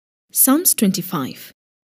Psalms 25.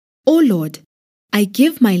 O Lord, I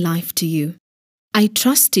give my life to you. I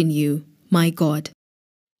trust in you, my God.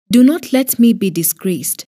 Do not let me be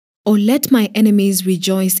disgraced, or let my enemies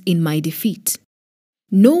rejoice in my defeat.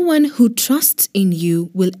 No one who trusts in you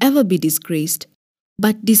will ever be disgraced,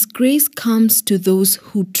 but disgrace comes to those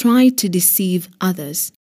who try to deceive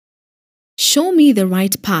others. Show me the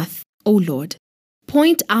right path, O Lord.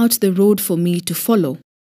 Point out the road for me to follow.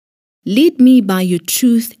 Lead me by your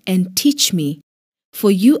truth and teach me, for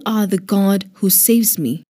you are the God who saves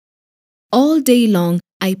me. All day long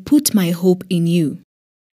I put my hope in you.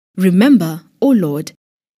 Remember, O Lord,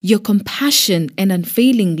 your compassion and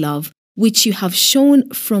unfailing love, which you have shown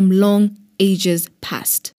from long ages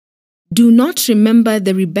past. Do not remember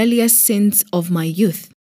the rebellious sins of my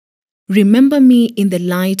youth. Remember me in the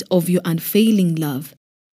light of your unfailing love,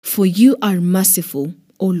 for you are merciful,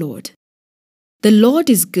 O Lord. The Lord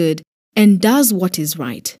is good and does what is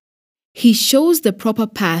right. He shows the proper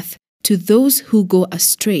path to those who go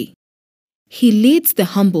astray. He leads the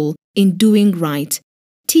humble in doing right,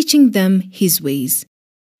 teaching them his ways.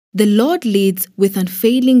 The Lord leads with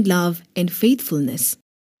unfailing love and faithfulness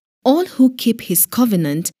all who keep his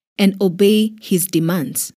covenant and obey his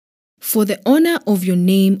demands. For the honor of your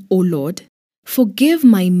name, O Lord, forgive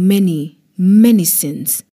my many, many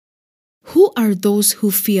sins. Who are those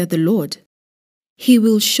who fear the Lord? He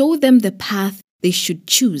will show them the path they should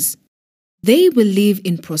choose. They will live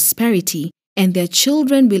in prosperity, and their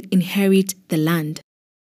children will inherit the land.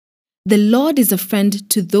 The Lord is a friend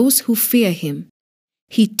to those who fear him.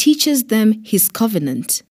 He teaches them his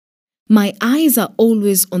covenant. My eyes are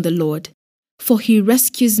always on the Lord, for he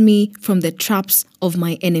rescues me from the traps of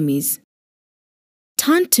my enemies.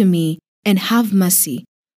 Turn to me and have mercy,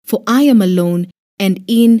 for I am alone and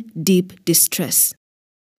in deep distress.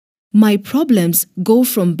 My problems go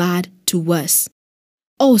from bad to worse.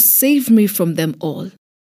 Oh, save me from them all.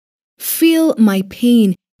 Feel my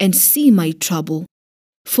pain and see my trouble.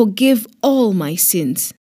 Forgive all my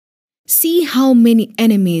sins. See how many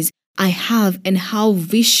enemies I have and how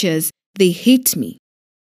vicious they hate me.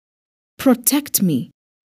 Protect me.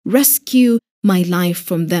 Rescue my life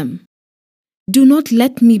from them. Do not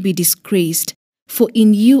let me be disgraced, for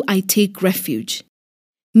in you I take refuge.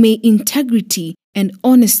 May integrity and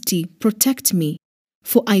honesty protect me,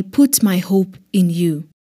 for I put my hope in you.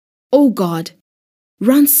 O God,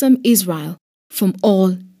 ransom Israel from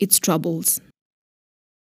all its troubles.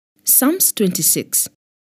 Psalms 26.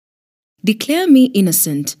 Declare me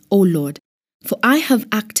innocent, O Lord, for I have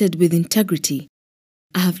acted with integrity.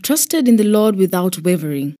 I have trusted in the Lord without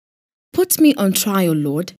wavering. Put me on trial,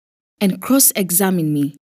 Lord, and cross-examine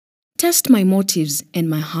me. Test my motives and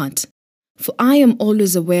my heart, for I am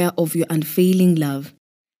always aware of your unfailing love.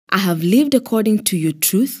 I have lived according to your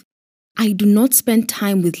truth. I do not spend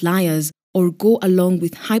time with liars or go along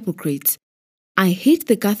with hypocrites. I hate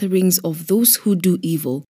the gatherings of those who do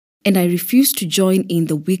evil, and I refuse to join in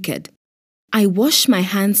the wicked. I wash my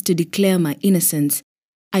hands to declare my innocence.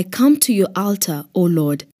 I come to your altar, O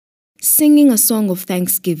Lord, singing a song of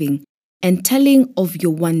thanksgiving and telling of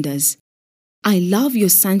your wonders. I love your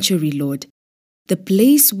sanctuary, Lord, the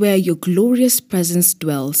place where your glorious presence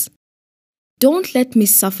dwells. Don't let me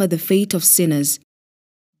suffer the fate of sinners.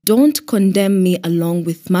 Don't condemn me along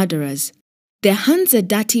with murderers. Their hands are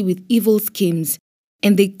dirty with evil schemes,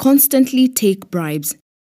 and they constantly take bribes.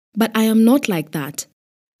 But I am not like that.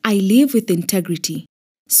 I live with integrity.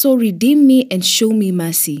 So redeem me and show me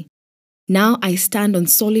mercy. Now I stand on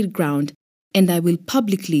solid ground, and I will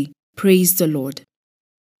publicly praise the Lord.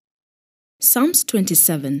 Psalms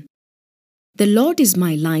 27. The Lord is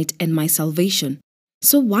my light and my salvation,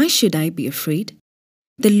 so why should I be afraid?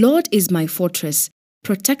 The Lord is my fortress,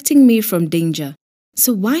 protecting me from danger,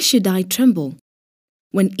 so why should I tremble?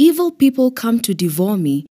 When evil people come to devour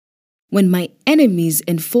me, when my enemies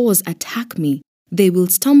and foes attack me, they will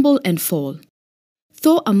stumble and fall.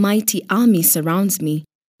 Though a mighty army surrounds me,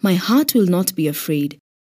 my heart will not be afraid.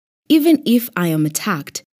 Even if I am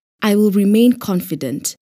attacked, I will remain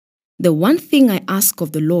confident. The one thing I ask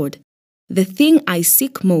of the Lord, the thing I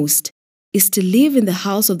seek most, is to live in the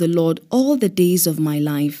house of the Lord all the days of my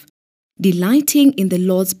life, delighting in the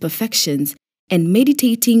Lord's perfections and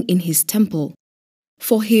meditating in his temple.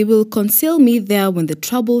 For he will conceal me there when the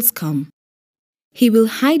troubles come. He will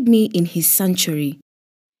hide me in his sanctuary.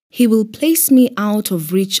 He will place me out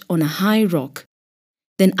of reach on a high rock.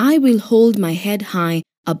 Then I will hold my head high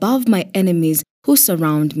above my enemies who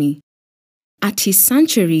surround me. At his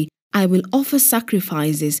sanctuary I will offer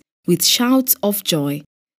sacrifices with shouts of joy,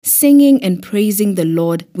 singing and praising the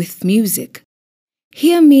Lord with music.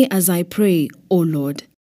 Hear me as I pray, O Lord.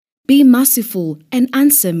 Be merciful and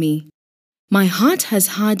answer me. My heart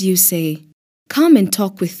has heard you say, "Come and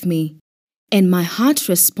talk with me." And my heart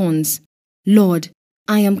responds, "Lord,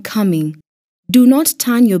 I am coming. Do not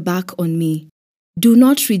turn your back on me. Do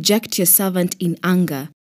not reject your servant in anger.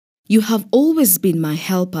 You have always been my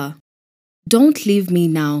helper. Don't leave me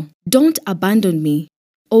now. Don't abandon me,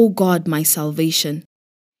 O God, my salvation.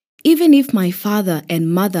 Even if my father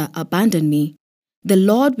and mother abandon me, the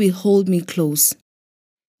Lord will hold me close.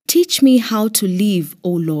 Teach me how to live,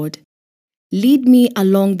 O Lord. Lead me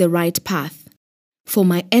along the right path, for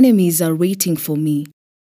my enemies are waiting for me.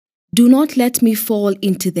 Do not let me fall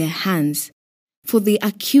into their hands, for they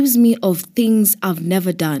accuse me of things I've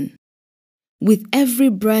never done. With every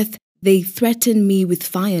breath they threaten me with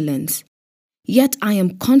violence. Yet I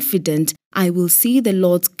am confident I will see the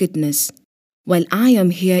Lord's goodness while I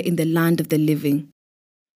am here in the land of the living.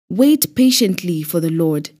 Wait patiently for the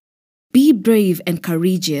Lord. Be brave and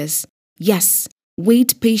courageous. Yes,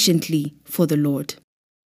 wait patiently for the Lord.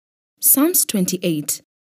 Psalms 28.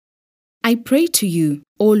 I pray to you,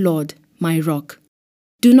 O Lord, my rock.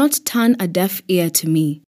 Do not turn a deaf ear to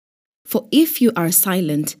me. For if you are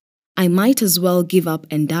silent, I might as well give up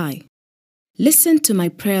and die. Listen to my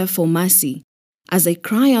prayer for mercy as I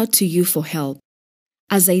cry out to you for help,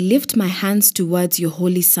 as I lift my hands towards your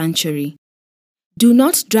holy sanctuary. Do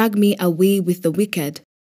not drag me away with the wicked,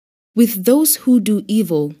 with those who do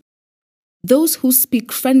evil, those who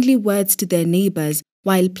speak friendly words to their neighbors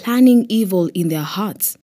while planning evil in their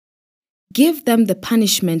hearts. Give them the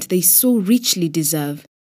punishment they so richly deserve.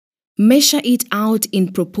 Measure it out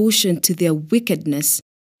in proportion to their wickedness.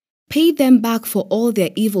 Pay them back for all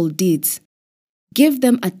their evil deeds. Give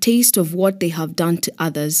them a taste of what they have done to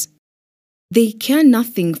others. They care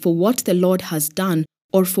nothing for what the Lord has done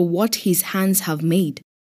or for what his hands have made.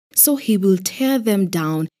 So he will tear them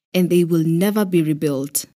down and they will never be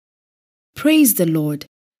rebuilt. Praise the Lord,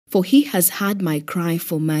 for he has heard my cry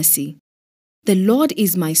for mercy. The Lord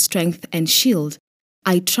is my strength and shield.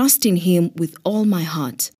 I trust in him with all my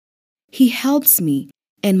heart. He helps me,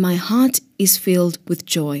 and my heart is filled with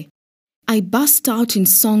joy. I burst out in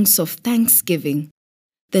songs of thanksgiving.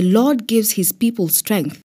 The Lord gives his people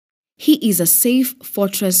strength. He is a safe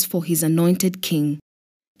fortress for his anointed king.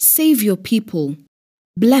 Save your people.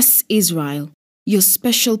 Bless Israel, your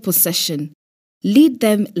special possession. Lead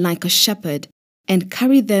them like a shepherd and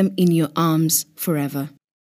carry them in your arms forever.